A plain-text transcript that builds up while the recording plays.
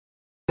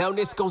Now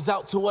this goes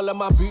out to all of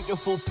my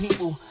beautiful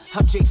people.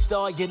 I'm J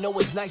Star, you know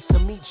it's nice to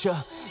meet ya.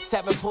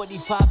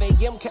 7:45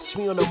 a.m. catch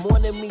me on the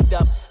morning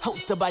meetup,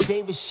 hosted by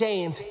David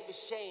Shands.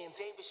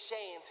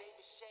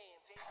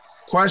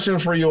 Question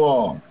for you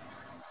all: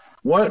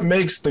 what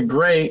makes the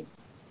great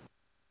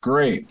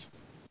great?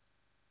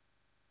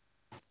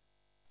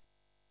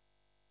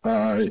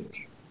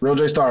 Real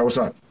J Star, what's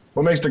up?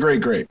 What makes the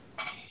great great?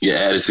 Your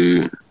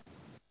attitude.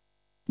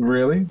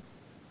 Really?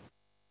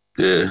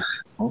 Yeah.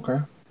 Okay.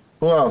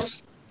 Who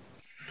else?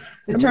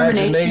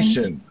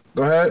 Determination.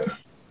 Go ahead.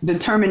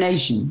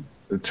 Determination.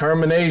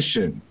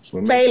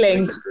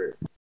 Failing.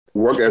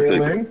 Work ethic.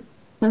 Failing.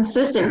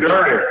 Consistency.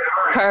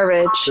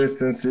 Courage.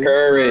 Consistency.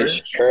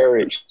 Courage.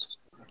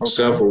 Okay.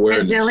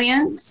 Self-awareness.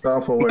 Resilience.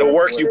 Self-awareness. The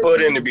work you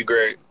put in to be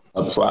great.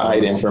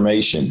 Applied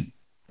information.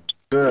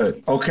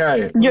 Good.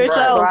 Okay.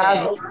 Yourself.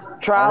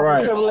 All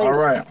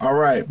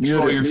right.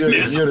 Mute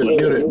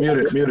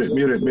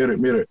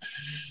it.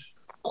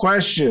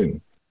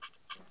 Question.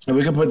 And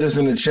we can put this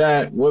in the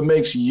chat. What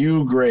makes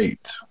you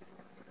great?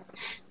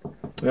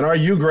 And are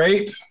you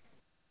great?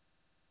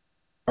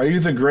 Are you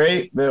the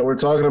great that we're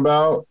talking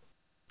about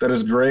that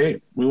is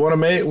great? We want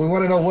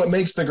to know what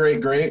makes the great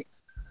great.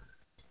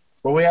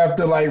 But we have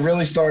to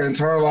really start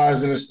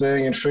internalizing this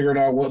thing and figuring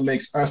out what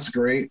makes us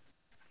great.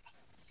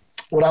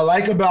 What I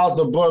like about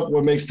the book,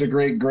 What Makes the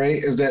Great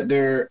Great, is that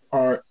there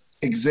are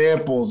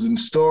examples and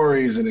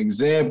stories and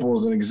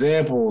examples and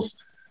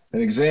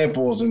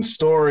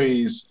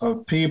stories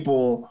of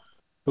people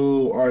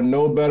who are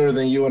no better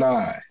than you and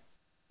I.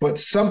 But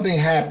something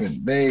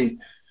happened. It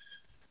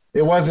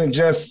wasn't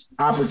just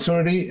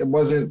opportunity. It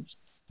wasn't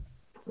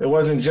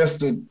just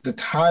the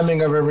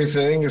timing of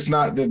everything. It's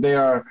not that they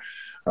have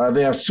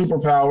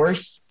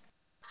superpowers.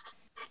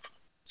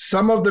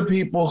 Some of the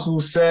people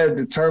who said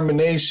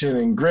determination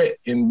and grit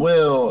and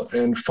will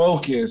and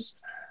focus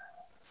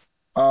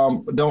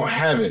don't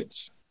have it.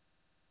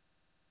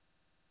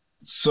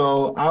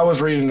 So I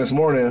was reading this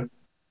morning,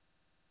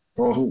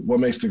 What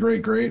Makes the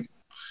Great Great?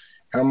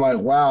 And I'm like,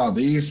 wow,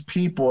 these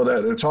people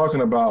that they're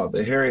talking about,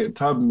 the Harriet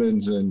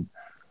Tubmans and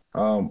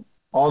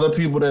all the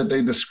people that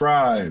they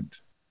described,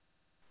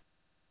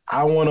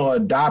 I want to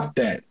adopt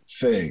that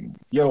thing.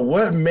 Yo,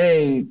 what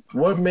made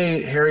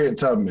Harriet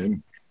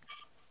Tubman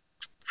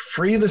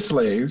free the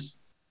slaves,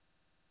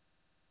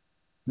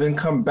 then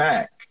come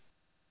back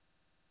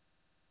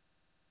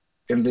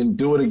and then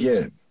do it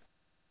again?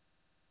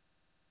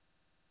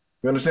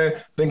 You understand?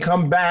 Then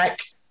come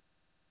back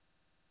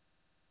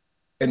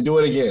and do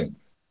it again.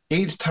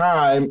 Each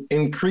time,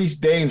 increase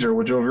danger.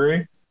 Would you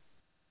agree?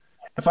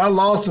 If I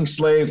lost some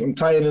slaves, I'm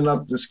tightening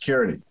up the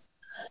security.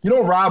 You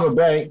don't rob a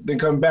bank, then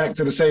come back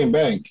to the same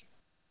bank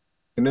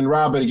and then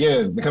rob it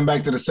again, then come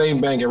back to the same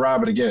bank and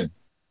rob it again.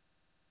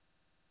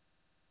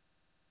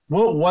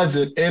 What was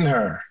it in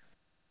her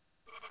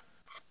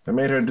that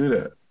made her do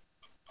that?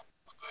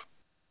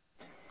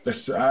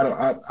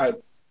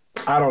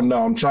 I don't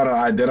know. I'm trying to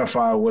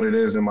identify what it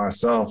is in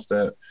myself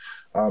that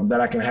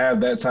I can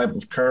have that type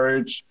of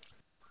courage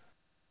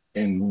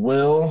and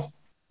will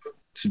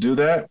to do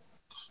that.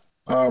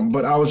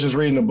 But I was just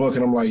reading the book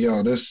and I'm like,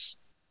 yo, this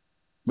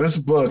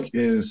book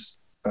is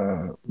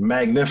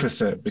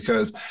magnificent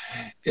because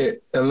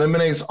it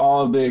eliminates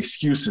all of the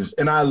excuses.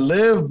 And I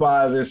live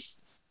by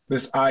this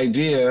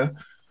idea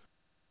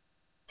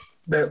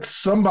that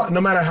somebody,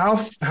 no matter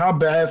how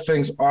bad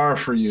things are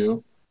for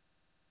you,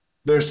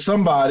 there's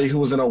somebody who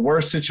was in a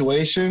worse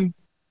situation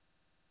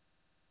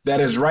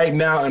that is right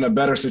now in a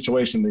better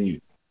situation than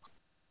you.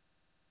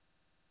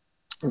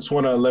 I just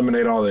want to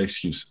eliminate all the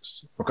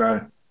excuses, okay?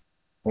 I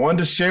wanted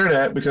to share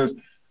that because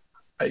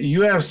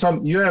you have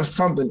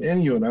something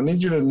in you, and I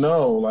need you to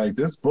know,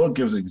 this book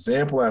gives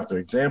example after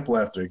example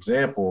after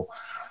example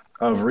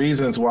of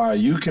reasons why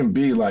you can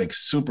be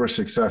super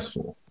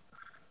successful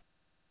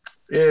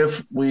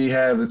if we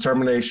have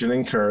determination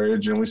and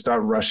courage and we stop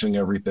rushing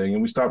everything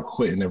and we stop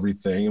quitting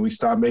everything and we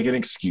stop making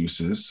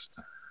excuses.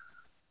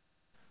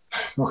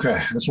 Okay,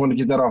 I just wanted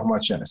to get that off my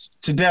chest.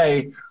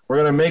 Today, we're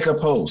going to make a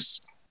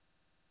post.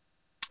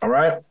 All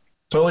right?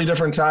 Totally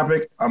different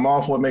topic. I'm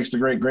off what makes the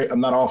great great. I'm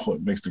not off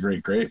what makes the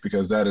great great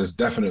because that is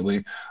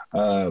definitely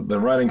the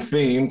running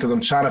theme because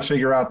I'm trying to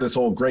figure out this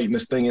whole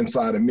greatness thing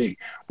inside of me.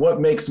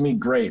 What makes me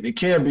great? It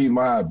can't be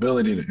my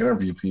ability to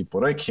interview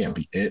people. That can't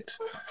be it.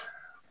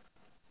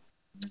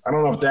 I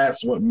don't know if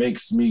that's what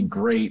makes me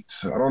great.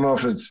 I don't know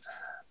if it's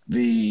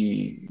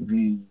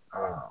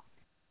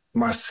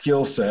my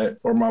skill set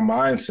or my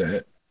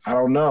mindset. I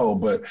don't know.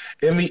 But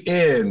in the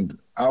end,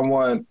 I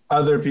want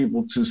other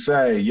people to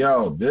say,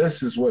 yo,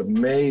 this is what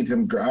made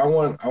him great. I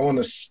want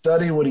to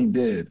study what he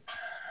did.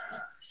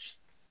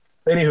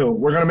 Anywho,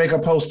 we're going to make a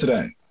post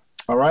today.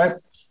 All right?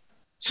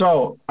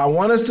 So I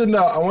want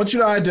you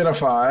to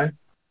identify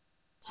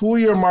who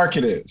your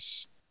market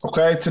is.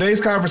 Okay?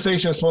 Today's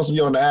conversation is supposed to be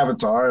on the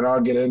avatar, and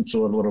I'll get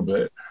into it a little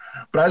bit.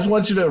 But I just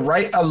want you to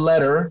write a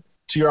letter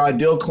to your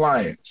ideal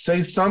client.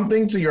 Say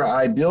something to your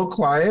ideal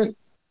client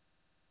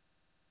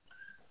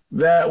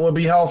that would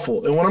be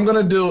helpful. And what I'm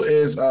going to do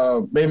is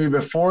maybe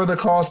before the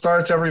call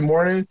starts every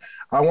morning,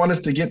 I want us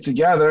to get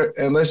together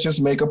and let's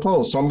just make a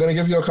post. So I'm going to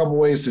give you a couple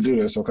ways to do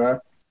this, okay?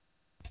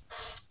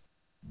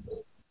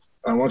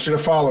 I want you to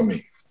follow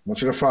me.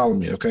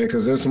 Okay?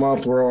 Because this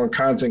month we're on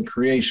content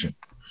creation.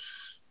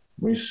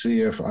 Let me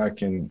see if I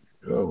can.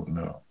 Oh,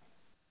 no.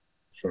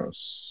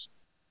 Trust.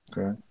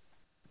 Okay.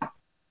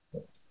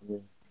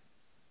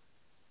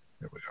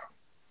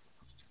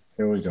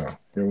 Here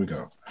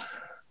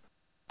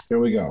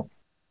we go.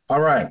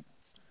 All right.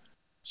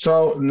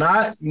 So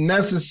not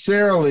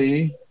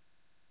necessarily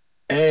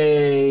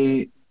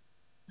a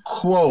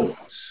quote,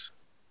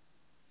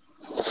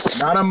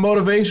 not a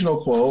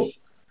motivational quote,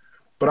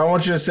 but I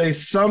want you to say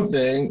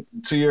something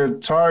to your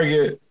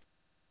target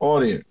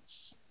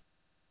audience.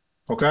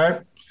 Okay?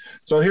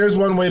 So here's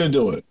one way to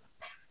do it.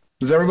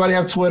 Does everybody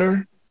have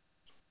Twitter?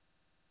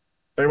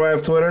 Everybody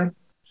have Twitter?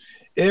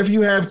 If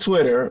you have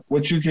Twitter,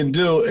 what you can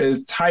do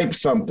is type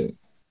something.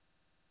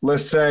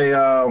 Let's say,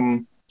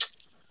 I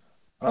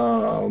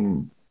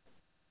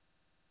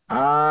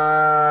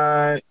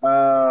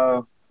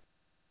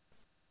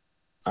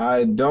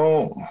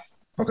don't,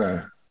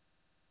 okay.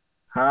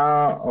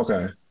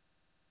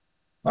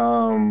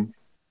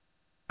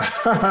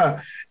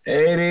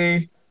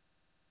 80%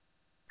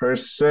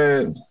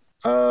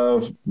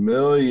 of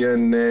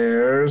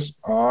millionaires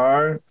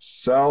are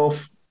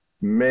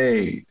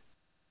self-made.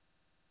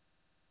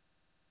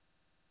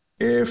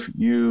 If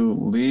you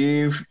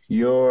leave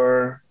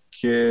your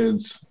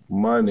kids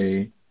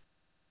money,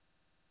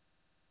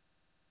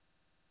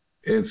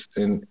 it's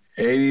an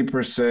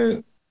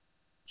 80%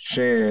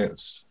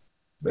 chance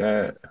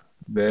that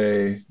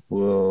they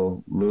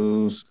will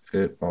lose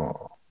it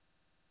all.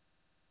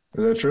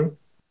 Is that true?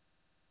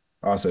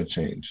 I said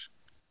change.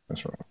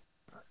 That's wrong.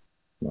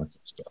 Not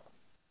good stuff.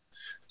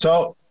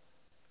 So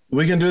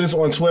we can do this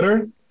on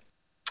Twitter.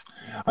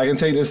 I can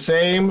take the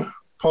same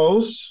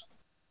post,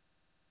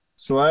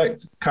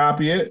 select,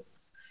 copy it.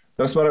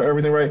 That's about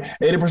everything right.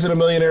 80% of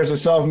millionaires are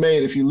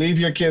self-made. If you leave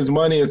your kids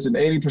money, it's an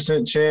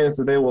 80% chance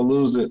that they will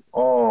lose it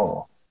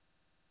all.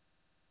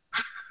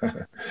 All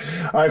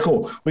right,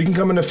 cool. We can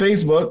come into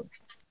Facebook.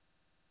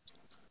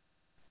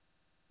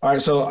 All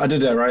right, so I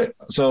did that, right?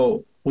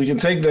 So we can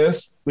take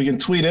this, we can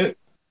tweet it,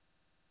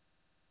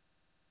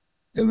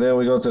 and then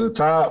we go to the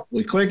top,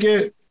 we click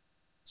it,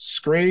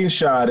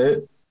 screenshot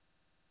it,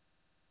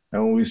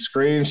 and when we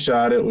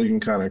screenshot it, we can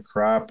kind of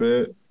crop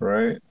it,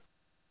 right?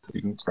 We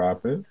can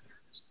crop it.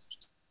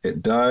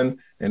 Hit done.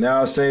 And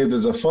now it's saved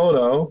as a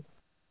photo,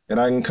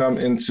 and I can come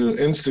into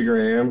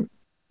Instagram.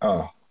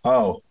 There's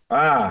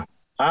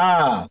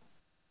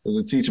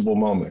a teachable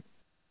moment.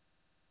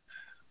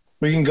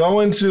 We can go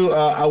into,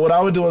 what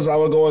I would do is I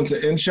would go into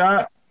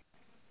InShot.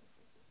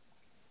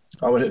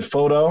 I would hit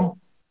photo.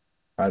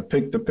 I'd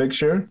pick the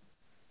picture.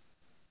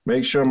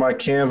 Make sure my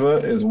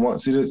Canva is one.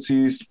 See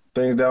these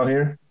things down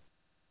here?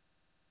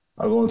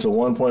 I'll go into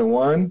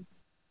 1.1.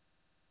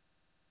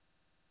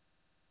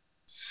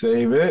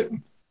 Save it.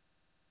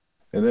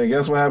 And then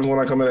guess what happens when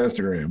I come into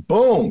Instagram?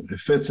 Boom, it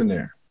fits in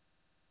there.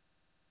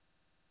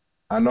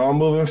 I know I'm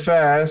moving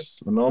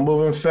fast,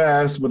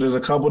 but there's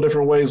a couple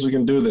different ways we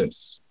can do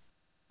this.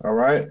 All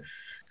right?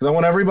 Because I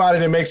want everybody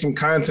to make some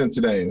content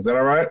today. Is that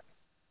all right?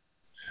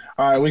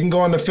 All right, we can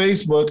go onto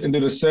Facebook and do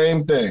the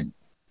same thing.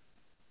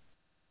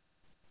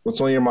 What's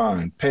on your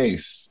mind?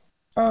 Pace.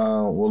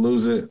 We'll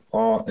lose it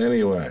all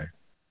anyway.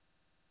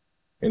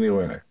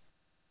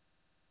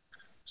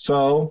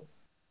 So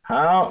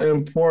how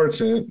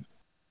important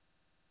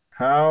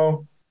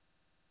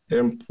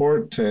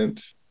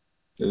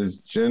is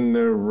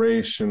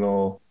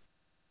generational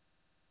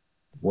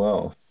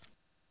wealth?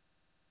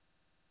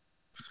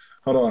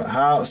 Hold on.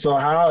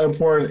 How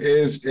important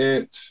is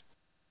it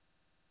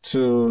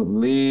to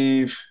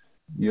leave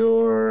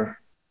your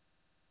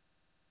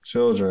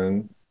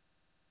children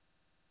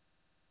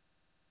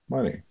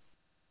money?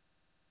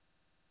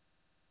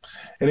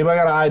 Anybody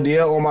got an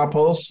idea on my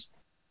post?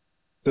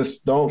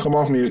 Just don't come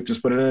off mute.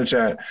 Just put it in the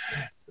chat.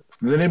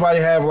 Does anybody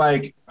have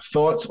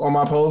thoughts on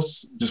my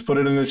posts? Just put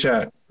it in the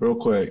chat real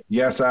quick.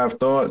 Yes, I have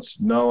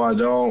thoughts. No, I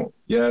don't.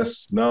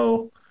 Yes,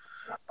 no.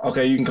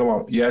 Okay, you can come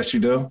off. Yes,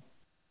 you do.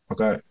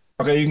 Okay,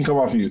 you can come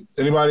off mute.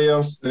 Anybody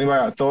else? Anybody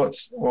got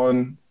thoughts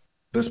on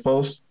this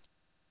post?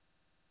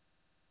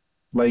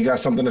 You got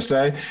something to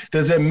say?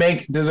 Does it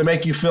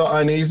make you feel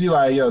uneasy?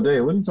 Yo,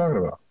 Dave, what are you talking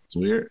about? It's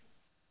weird.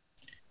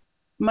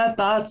 My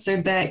thoughts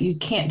are that you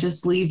can't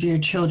just leave your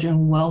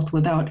children wealth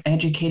without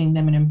educating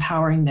them and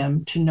empowering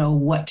them to know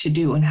what to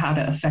do and how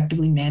to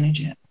effectively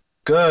manage it.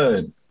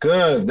 Good.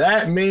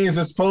 That means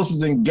this post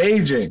is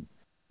engaging.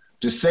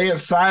 Just say it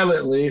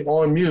silently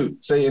on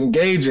mute. Say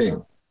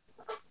engaging.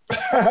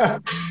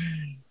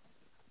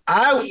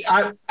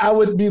 I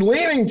would be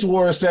leaning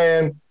towards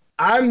saying,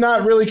 I'm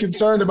not really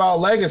concerned about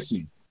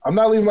legacy. I'm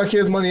not leaving my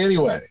kids money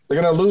anyway.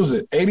 They're going to lose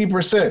it.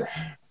 80%.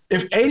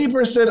 If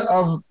 80%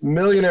 of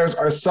millionaires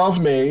are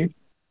self-made,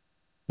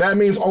 that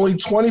means only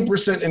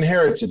 20%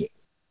 inherited it,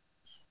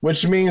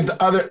 which means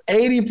the other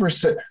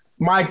 80%,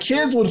 my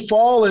kids would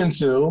fall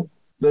into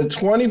the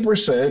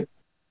 20%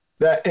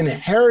 that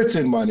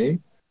inherited money,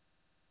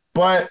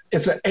 but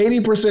it's an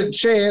 80%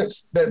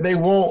 chance that they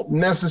won't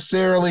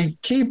necessarily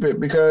keep it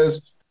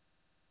because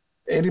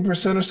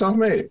 80% are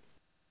self-made.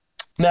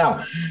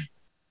 Now,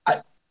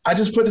 I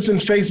just put this in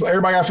Facebook.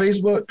 Everybody got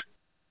Facebook?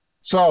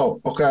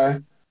 So, okay,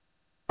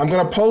 I'm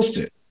going to post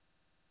it,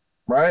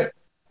 right?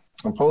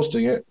 I'm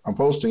posting it.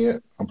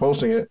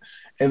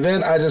 And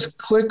then I just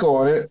click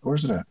on it.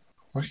 Where's it at?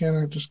 Why can't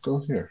I just go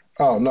here?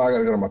 Oh, no, I got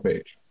to go to my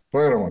page. Do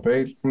I go to my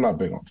page? I'm not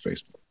big on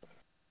Facebook.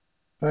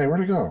 Hey,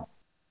 where'd it go?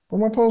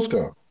 Where'd my post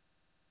go?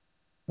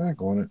 I ain't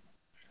going it.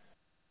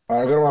 All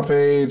right, go to my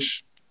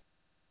page.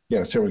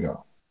 Yes, here we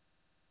go.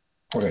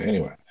 Okay,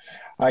 anyway.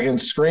 I can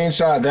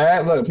screenshot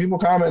that. Look, people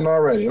commenting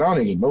already. And I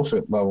don't even get no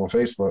fit level on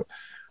Facebook.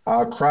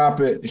 I'll crop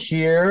it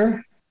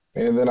here.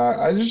 And then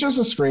it's just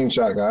a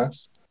screenshot,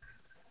 guys.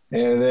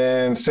 And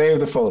then save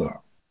the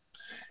photo.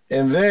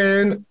 And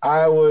then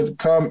I would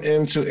come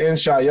into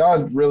InShot.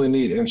 Y'all really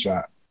need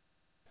InShot.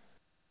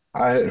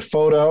 I hit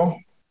photo,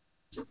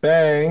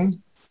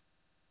 bang,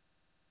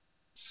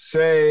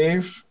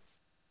 save,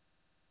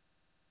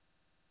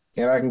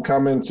 and I can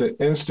come into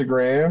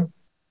Instagram.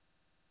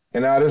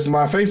 And now this is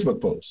my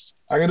Facebook post.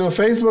 I can do a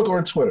Facebook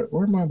or Twitter.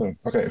 Where am I doing?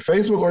 Okay,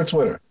 Facebook or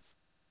Twitter.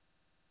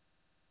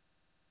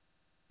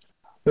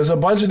 There's a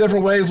bunch of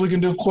different ways we can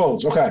do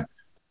quotes. Okay,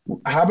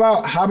 how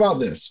about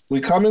this? We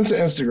come into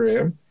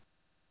Instagram,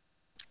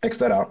 X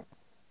that out.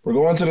 We're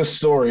going to the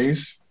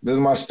stories. This is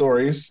my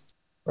stories,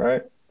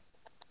 right?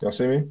 Y'all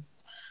see me?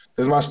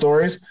 This is my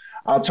stories.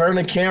 I'll turn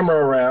the camera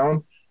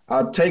around.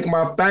 I'll take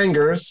my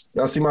fingers.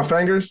 Y'all see my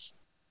fingers?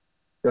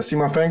 Y'all see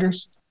my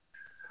fingers?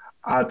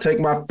 I'll take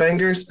my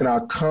fingers and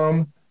I'll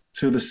come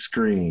to the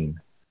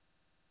screen,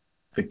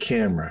 the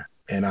camera,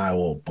 and I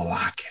will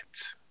block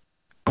it.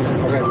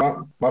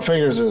 Okay, my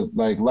fingers are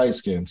like light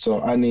skinned,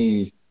 so I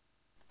need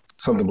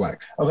something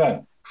black.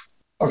 Okay.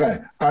 All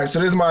right, so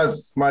this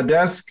is my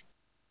desk,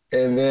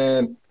 and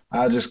then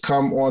I just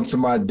come onto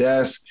my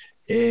desk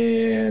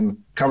and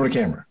cover the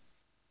camera.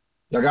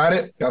 Y'all got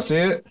it? Y'all see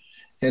it?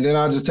 And then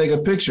I'll just take a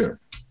picture.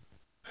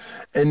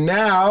 And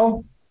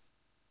now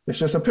it's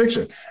just a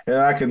picture. And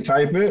I can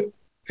type it,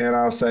 and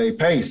I'll say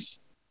paste.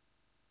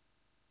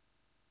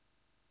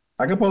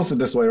 I can post it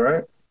this way,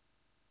 right?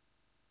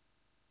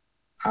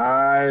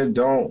 I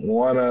don't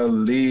want to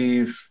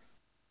leave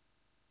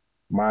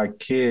my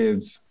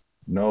kids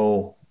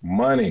no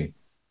money.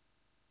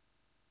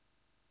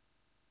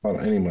 Hold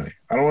on, any money.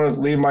 I don't want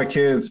to leave my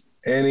kids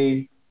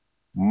any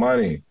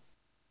money.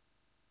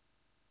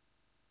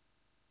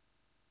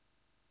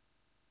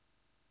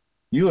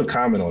 You would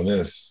comment on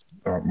this,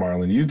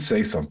 Marlon. You'd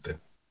say something.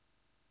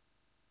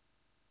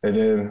 And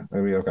then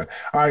maybe, okay.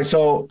 All right,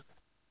 so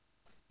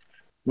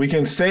we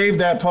can save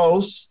that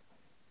post,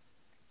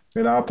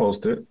 and I'll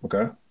post it,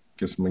 okay?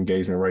 Get some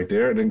engagement right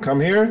there. And then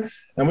come here,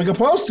 and we can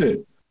post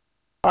it.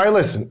 All right,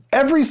 listen,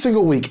 every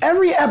single week,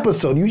 every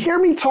episode, you hear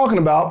me talking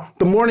about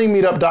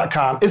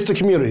themorningmeetup.com. It's the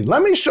community.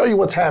 Let me show you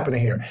what's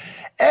happening here.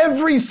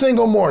 Every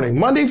single morning,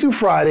 Monday through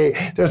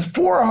Friday, there's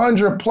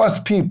 400 plus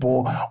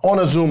people on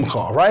a Zoom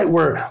call, right?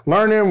 We're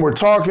learning, we're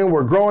talking,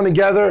 we're growing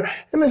together,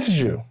 and this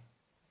is you.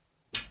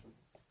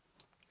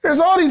 There's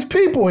all these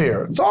people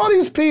here. It's all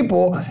these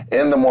people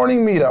in the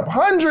morning meetup.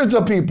 Hundreds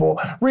of people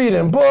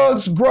reading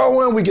books,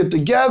 growing. We get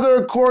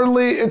together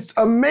quarterly. It's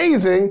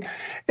amazing.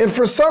 And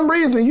for some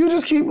reason, you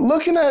just keep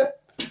looking at,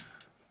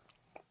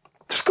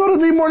 just go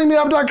to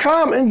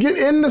themorningmeetup.com and get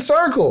in the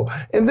circle.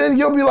 And then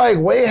you'll be like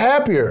way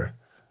happier.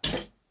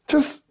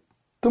 Just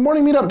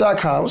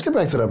themorningmeetup.com. Let's get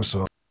back to the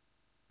episode.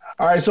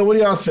 All right, so what do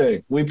y'all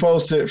think? We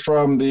posted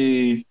from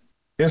the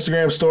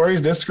Instagram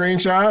stories, this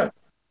screenshot.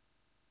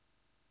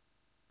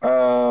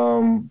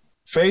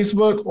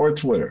 Facebook or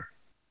Twitter?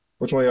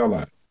 Which one y'all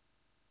like?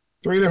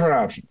 3 different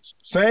options.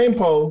 Same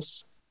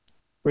post,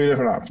 3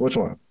 different options. Which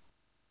one?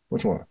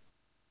 Which one?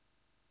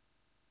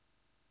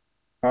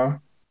 Huh?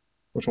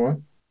 Which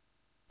one?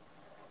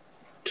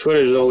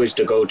 Twitter's always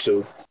the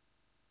go-to.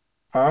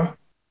 Huh?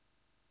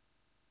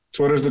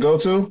 Twitter's the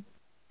go-to?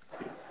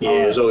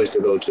 Yeah, it's always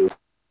the go-to.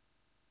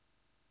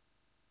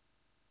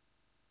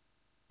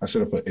 I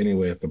should have put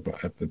anyway at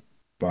the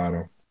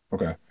bottom.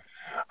 Okay.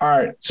 All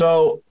right.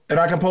 So, and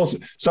I can post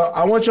it. So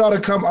I want y'all to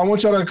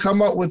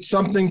come up with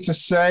something to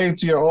say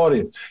to your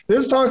audience.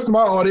 This talks to my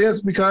audience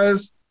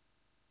because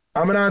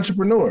I'm an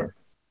entrepreneur.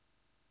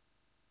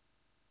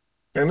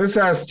 And this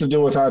has to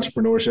do with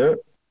entrepreneurship,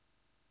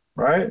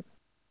 right?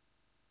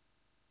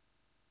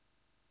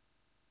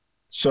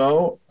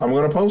 So I'm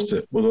going to post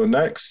it. We'll go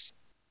next.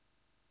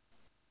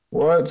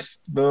 What's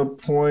the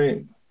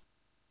point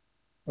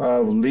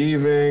of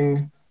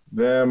leaving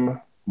them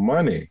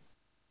money?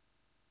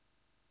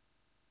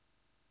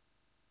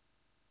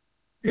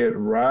 It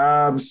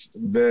robs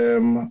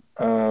them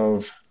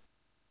of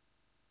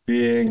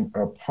being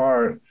a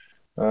part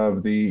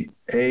of the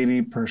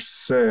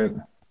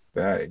 80%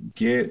 that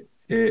get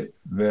it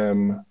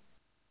themselves.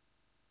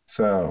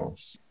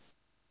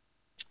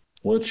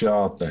 What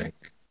y'all think?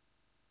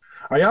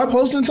 Are y'all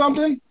posting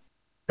something?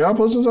 Are y'all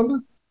posting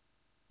something?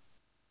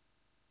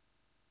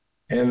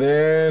 and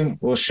then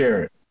we'll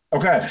share it.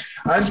 Okay,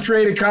 I just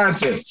created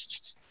content.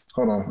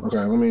 Hold on. Okay,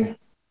 let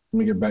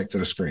me get back to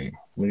the screen.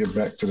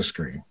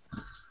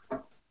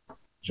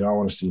 Y'all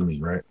want to see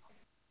me, right?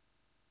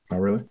 Not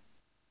really?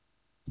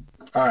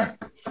 All right.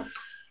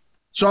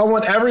 So I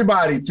want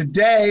everybody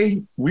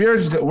today, we're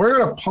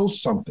gonna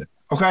post something.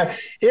 Okay.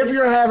 If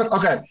you're having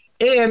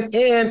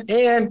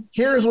and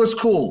here's what's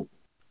cool.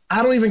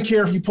 I don't even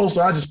care if you post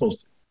it, I just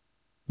post it.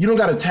 You don't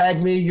gotta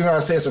tag me, you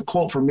gotta say it's a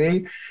quote from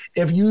me.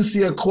 If you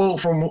see a quote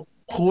from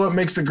What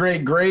Makes a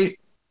Great Great,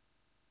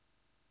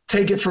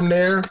 take it from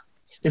there.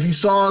 If you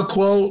saw a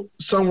quote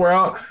somewhere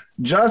else,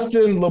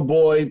 Justin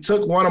LeBoy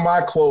took one of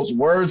my quotes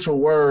word for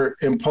word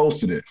and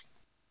posted it.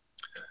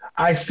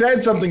 I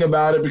said something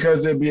about it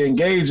because it'd be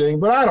engaging,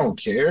 but I don't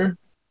care.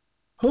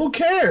 Who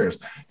cares?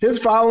 His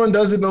following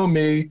doesn't know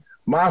me.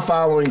 My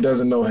following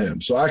doesn't know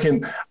him. So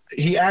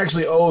he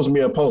actually owes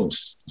me a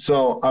post.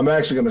 So I'm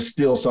actually going to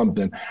steal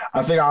something.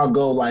 I think I'll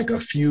go like a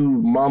few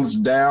months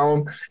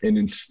down and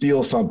then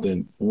steal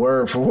something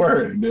word for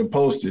word and then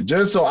post it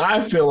just so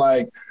I feel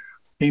like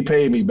he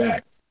paid me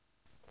back.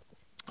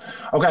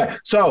 Okay.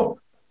 So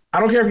I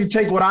don't care if you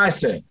take what I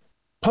say,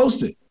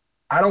 post it.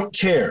 I don't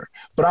care,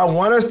 but I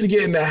want us to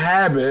get in the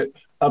habit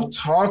of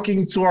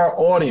talking to our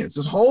audience.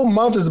 This whole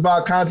month is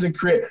about content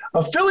creation.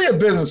 Affiliate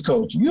business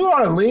coach, you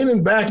are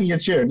leaning back in your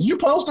chair. Did you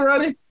post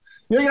already?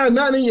 You ain't got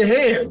nothing in your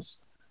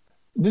hands.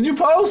 Did you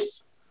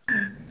post?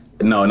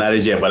 No, not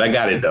as yet, but I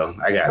got it though.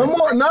 I got it. Come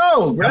on,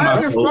 no,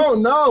 grab your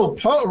phone. No,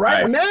 post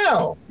right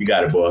now. You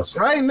got it, boss.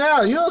 Right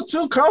now. You was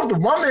too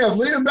comfortable. My man's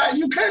leaning back.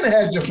 You couldn't have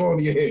had your phone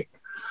in your hand.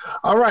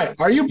 All right.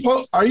 Are you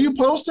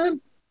posting?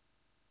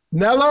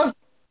 Nella,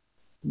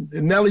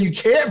 you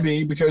can't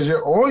be because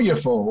you're on your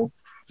phone.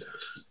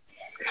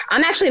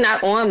 I'm actually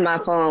not on my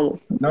phone.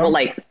 No?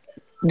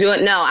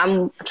 No,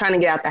 I'm trying to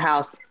get out the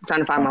house. I'm trying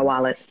to find my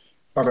wallet.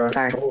 Okay.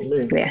 Sorry. Told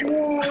me.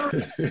 Yeah.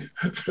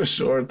 For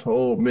sure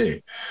told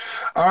me.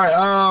 All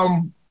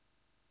right.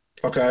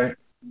 Okay.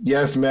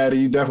 Yes, Maddie,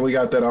 you definitely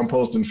got that I'm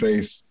posting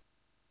face.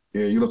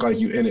 Yeah, you look like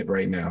you in it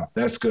right now.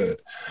 That's good.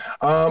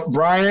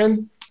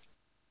 Brian,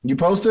 you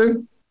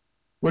posted?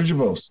 What did you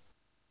post?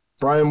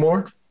 Brian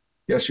Moore?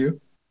 Yes, you.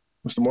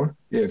 Mr. Moore?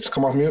 Yeah, just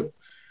come off mute.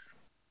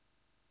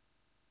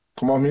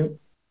 Come off mute.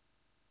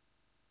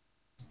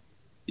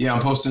 Yeah,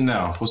 I'm posting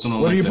now. Posting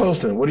on What LinkedIn. are you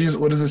posting? What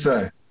does it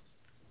say?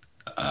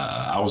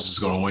 I was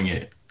just going to wing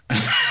it. Do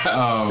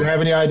you have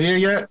any idea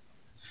yet?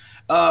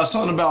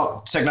 Something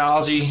about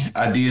technology,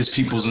 ideas,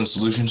 peoples, and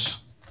solutions.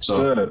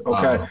 So good.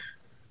 Okay.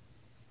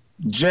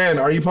 Jen,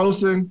 are you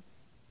posting?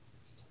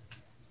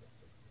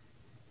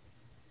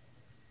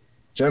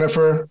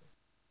 Jennifer?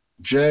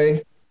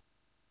 Jay?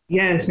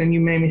 Yes, and you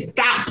made me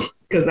stop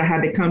because I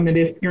had to come to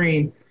this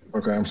screen.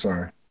 Okay, I'm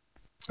sorry.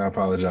 I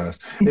apologize.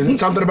 Is it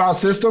something about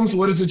systems?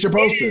 What is it you're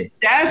posting?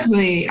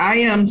 Definitely. I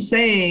am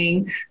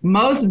saying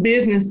most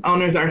business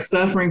owners are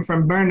suffering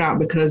from burnout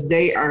because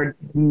they are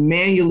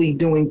manually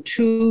doing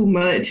too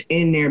much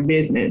in their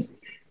business.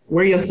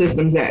 Where are your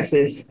systems at,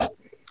 sis?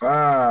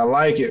 I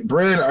like it.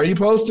 Bryn, are you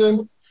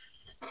posting?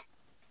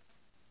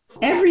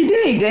 Every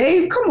day,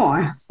 Dave. Come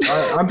on.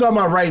 I'm talking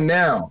about right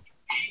now.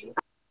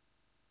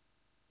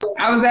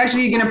 I was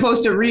actually going to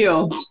post a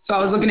reel. So I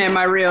was looking at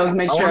my reels,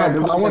 make sure. I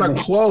want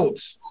a quote.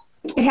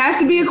 It has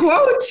to be a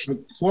quote. A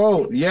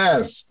quote,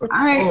 yes. All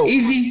right,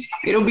 easy.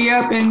 It'll be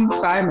up in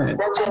 5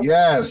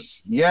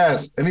 minutes.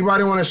 Yes.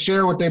 Anybody want to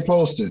share what they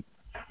posted?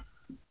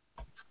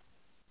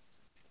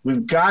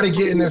 We've got to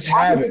get in this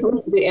habit. I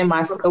posted it in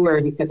my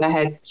story because I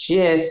had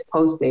just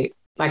posted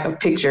like a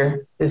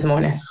picture this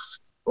morning.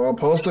 Well,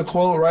 post a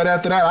quote right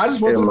after that. I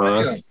just posted a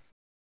video.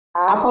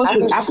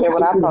 I share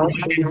what I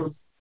posted.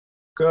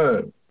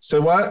 Good. Say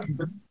what?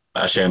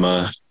 I share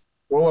mine.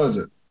 What was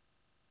it?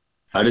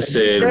 I just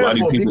said, why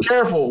do people... Be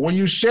careful. When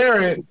you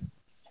share it,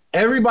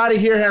 everybody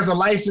here has a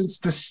license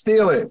to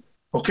steal it,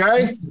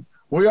 okay?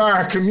 We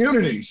are a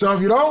community. So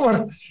if you don't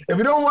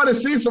want to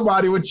see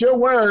somebody with your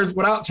words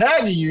without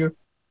tagging you,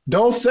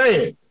 don't say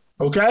it,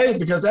 okay?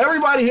 Because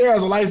everybody here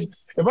has a license.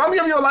 If I'm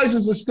giving you a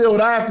license to steal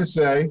what I have to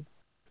say,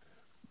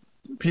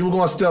 people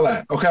going to steal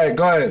that. Okay,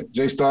 go ahead,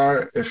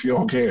 J-Star, if you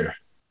don't care.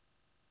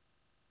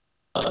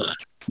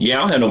 Yeah,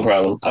 I don't have no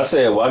problem. I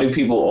said, why do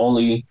people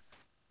only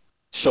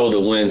show the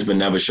wins but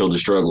never show the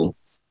struggle?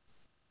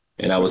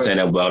 And I was saying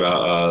that about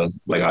our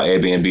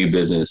Airbnb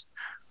business.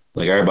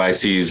 Like everybody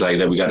sees like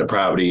that we got the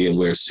property and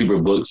we're super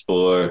booked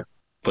for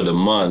the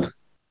month,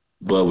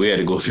 but we had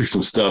to go through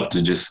some stuff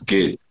to just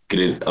get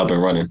it up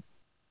and running.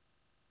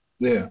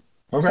 Yeah.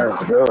 Okay.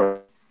 That's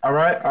good. All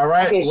right.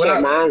 I can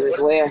share mine as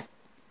well.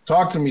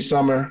 Talk to me,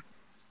 Summer.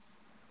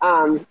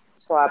 So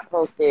I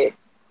posted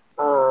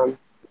to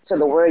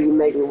the world you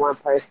may be one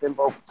person,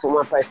 but to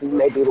one person you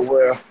may be the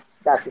world.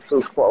 Dr.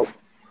 Seuss quote.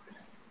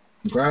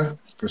 Okay.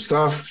 Good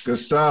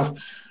stuff.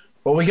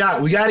 Well, we got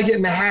to get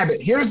in the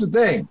habit. Here's the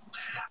thing.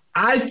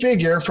 I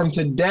figure from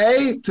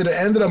today to the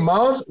end of the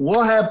month,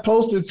 we'll have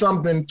posted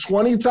something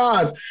 20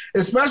 times,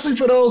 especially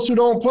for those who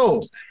don't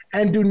post.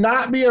 And do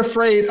not be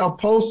afraid of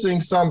posting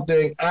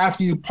something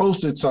after you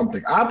posted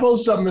something. I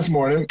posted something this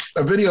morning,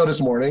 a video this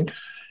morning,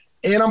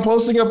 and I'm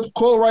posting a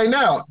quote right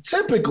now.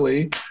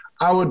 Typically,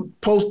 I would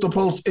post the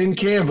post in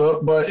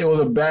Canva, but it was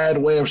a bad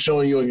way of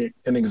showing you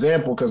an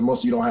example because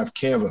most of you don't have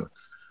Canva.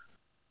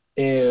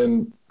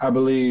 And I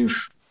believe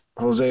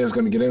Jose is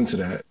going to get into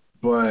that.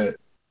 But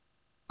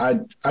I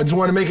just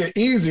want to make it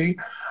easy.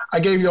 I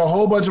gave you a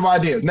whole bunch of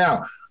ideas.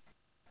 Now,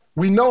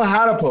 we know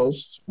how to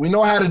post. We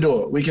know how to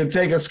do it. We can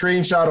take a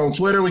screenshot on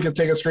Twitter. We can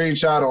take a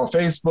screenshot on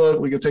Facebook.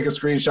 We can take a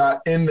screenshot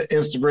in the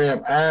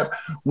Instagram app.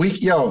 We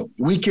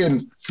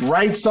can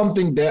write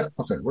something down.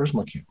 Okay, where's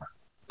my camera?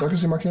 Do I can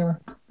see my camera?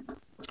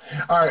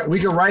 All right, we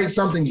can write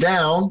something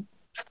down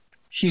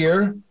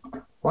here.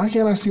 Why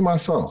can't I see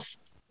myself?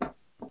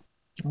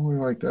 Only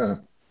like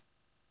that.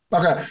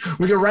 Okay,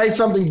 we can write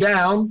something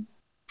down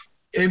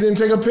and then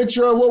take a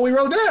picture of what we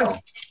wrote down.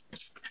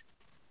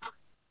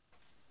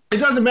 It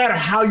doesn't matter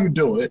how you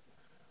do it.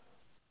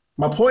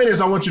 My point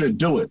is I want you to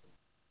do it.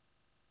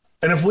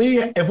 And if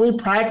we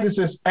practice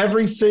this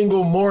every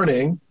single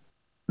morning,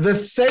 the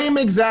same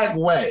exact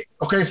way.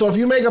 Okay, so if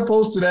you make a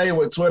post today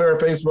with Twitter or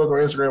Facebook or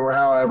Instagram or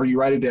however you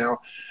write it down,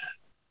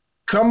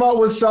 come up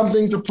with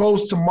something to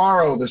post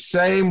tomorrow the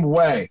same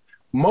way.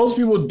 Most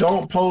people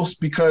don't post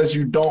because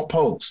you don't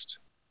post.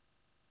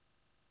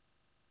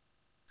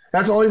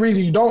 That's the only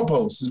reason you don't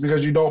post is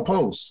because you don't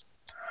post.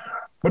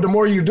 But the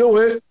more you do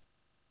it,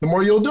 the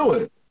more you'll do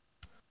it.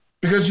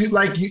 Because you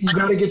got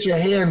to get your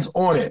hands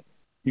on it.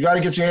 You got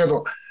to get your hands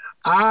on.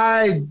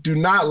 I do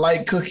not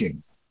like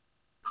cooking,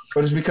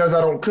 but it's because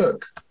I don't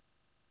cook.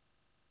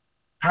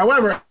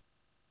 However,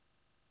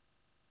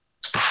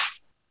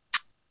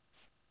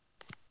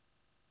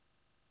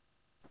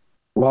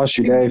 lost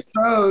you, Dave.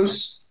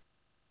 Rose.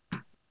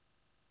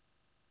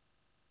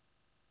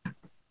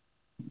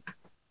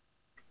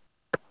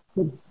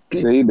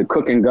 See, the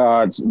cooking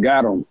gods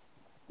got him.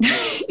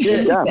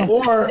 Yeah,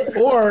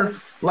 or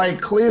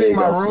like cleaning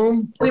my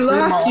room. We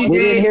lost you, We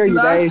didn't Dave. hear you, We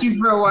lost Dave. you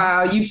for a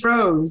while. You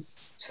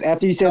froze.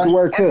 After you said the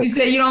word After cook. you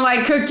said you don't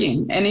like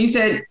cooking. And then you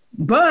said,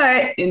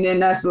 but, and then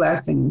that's the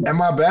last thing.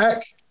 Am I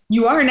back?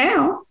 You are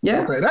now.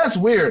 Yeah. Okay, that's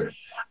weird.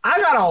 I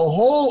got a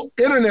whole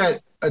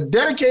a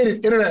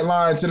dedicated internet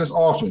line to this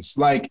office.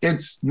 Like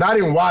it's not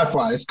even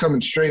Wi-Fi. It's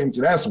coming straight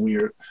into, that's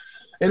weird.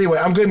 Anyway,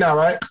 I'm good now,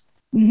 right?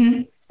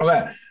 Mm-hmm.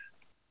 Okay.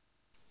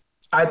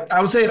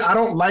 I would say I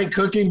don't like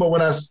cooking,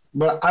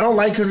 but I don't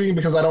like cooking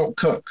because I don't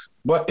cook.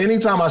 But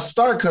anytime I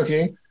start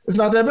cooking, it's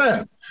not that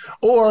bad.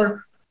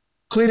 Or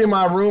cleaning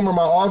my room or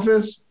my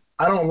office,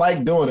 I don't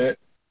like doing it.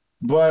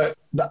 But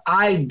the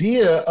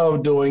idea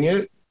of doing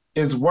it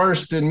is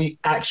worse than me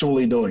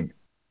actually doing it.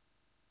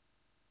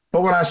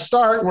 But when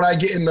I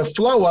get in the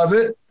flow of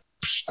it,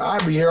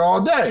 I'll be here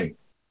all day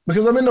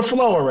because I'm in the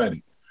flow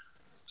already.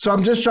 So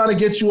I'm just trying to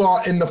get you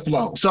all in the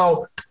flow.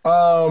 So,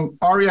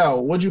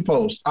 Ariel, what'd you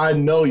post? I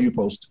know you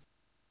posted.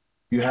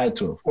 You had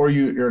to have, or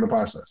you're in the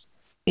process.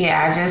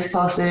 Yeah, I just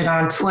posted it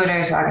on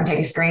Twitter so I can take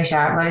a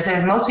screenshot. But it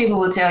says most people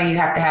will tell you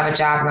have to have a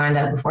job lined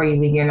up before you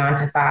leave your 9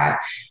 to 5.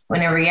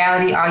 When in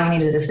reality, all you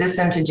need is a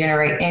system to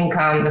generate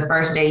income the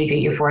first day you get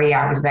your 40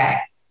 hours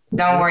back.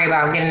 Don't worry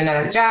about getting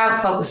another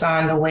job. Focus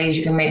on the ways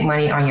you can make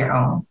money on your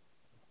own.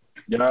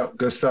 Yeah,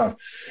 good stuff.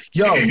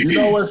 Yo, you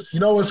know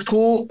what's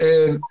cool?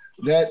 And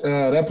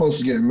that post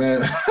is getting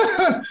mad.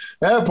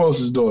 That post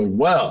is doing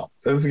well.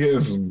 Let's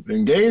get some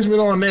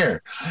engagement on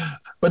there.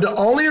 But the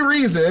only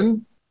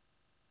reason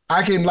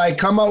I can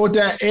come up with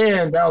that,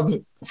 and that was a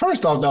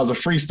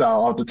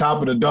freestyle off the top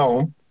of the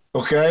dome.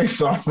 Okay,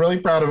 so I'm really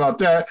proud about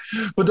that.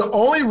 But the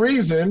only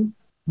reason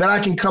that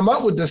I can come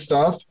up with this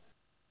stuff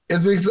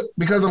is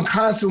because I'm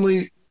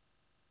constantly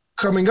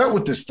coming up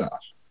with this stuff.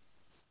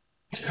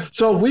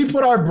 So if we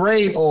put our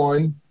brain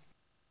on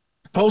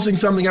posting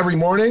something every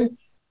morning,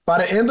 by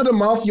the end of the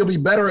month, you'll be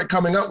better at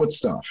coming up with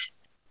stuff.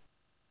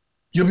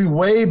 You'll be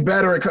way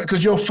better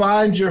because you'll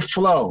find your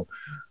flow.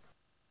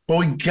 But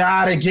we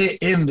got to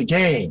get in the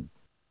game.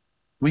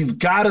 We've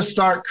got to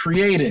start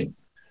creating,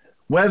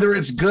 whether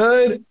it's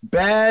good,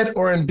 bad,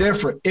 or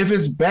indifferent. If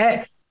it's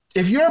bad,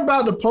 if you're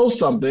about to post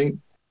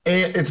something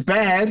and it's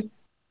bad,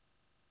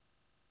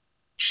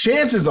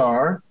 chances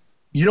are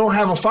you don't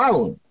have a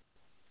following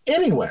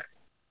anyway.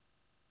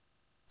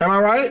 Am I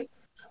right?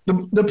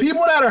 The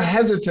people that are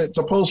hesitant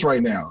to post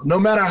right now, no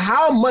matter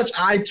how much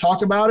I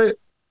talk about it,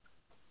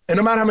 and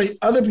no matter how many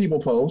other people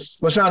post,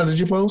 Lashana, did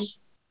you post?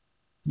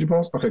 Did you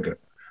post? Okay, good.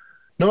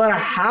 No matter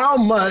how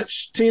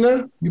much,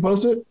 Tina, you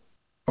posted?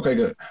 Okay,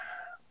 good.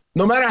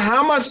 No matter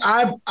how much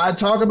I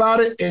talk about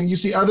it and you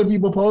see other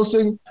people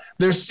posting,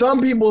 there's some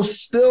people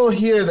still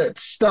here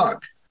that's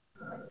stuck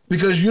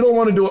because you don't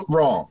want to do it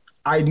wrong.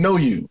 I know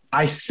you.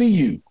 I see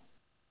you.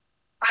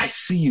 I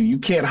see you. You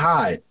can't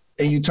hide.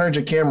 And you turned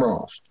your camera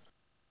off.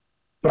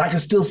 But I can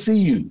still see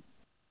you.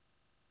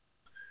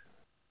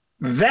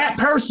 That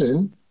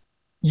person,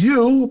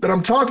 you that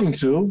I'm talking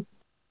to,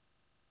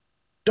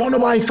 don't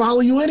nobody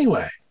follow you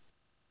anyway.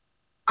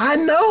 I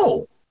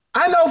know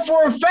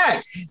for a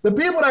fact, the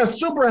people that's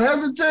super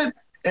hesitant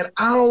and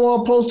I don't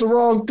want to post the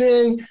wrong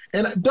thing,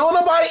 and ain't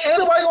nobody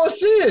gonna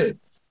see it.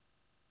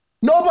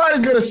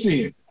 Nobody's gonna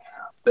see it.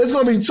 There's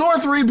gonna be 2 or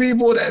 3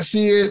 people that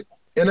see it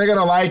and they're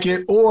gonna like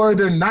it, or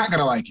they're not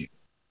gonna like it.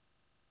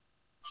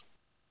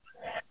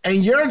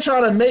 And you're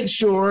trying to make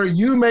sure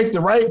you make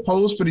the right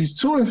post for these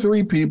 2 or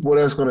 3 people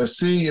that's gonna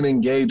see and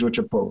engage with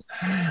your post.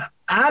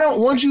 I don't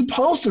want you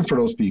posting for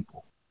those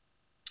people.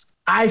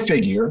 I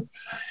figure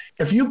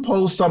if you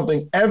post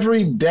something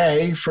every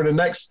day for the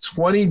next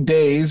 20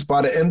 days,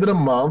 by the end of the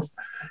month,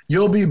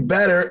 you'll be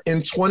better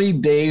in 20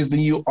 days than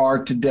you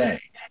are today.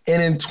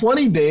 And in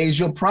 20 days,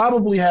 you'll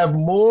probably have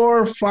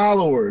more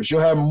followers. You'll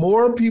have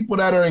more people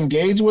that are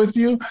engaged with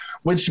you,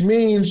 which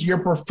means you're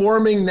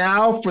performing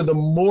now for the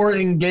more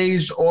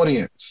engaged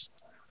audience.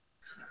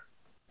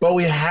 But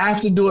we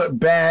have to do it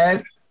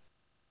bad.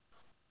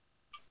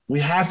 We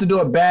have to do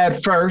it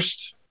bad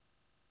first.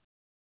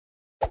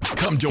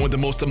 Come join the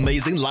most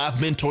amazing live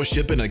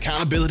mentorship and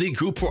accountability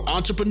group for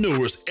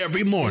entrepreneurs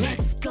every morning.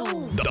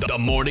 The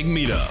Morning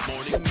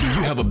Meetup. Do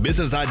you have a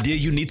business idea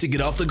you need to get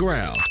off the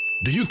ground?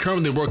 Do you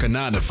currently work a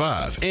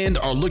 9-to-5 and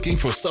are looking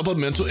for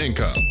supplemental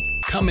income?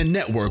 Come and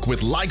network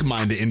with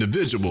like-minded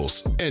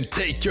individuals and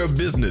take your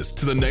business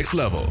to the next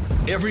level.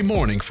 Every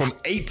morning from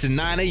 8 to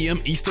 9 a.m.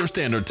 Eastern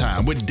Standard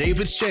Time with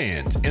David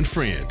Shands and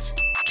friends.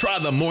 Try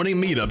the Morning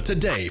Meetup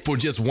today for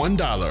just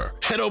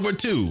 $1. Head over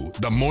to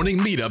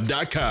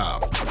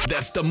themorningmeetup.com.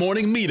 That's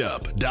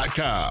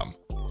themorningmeetup.com.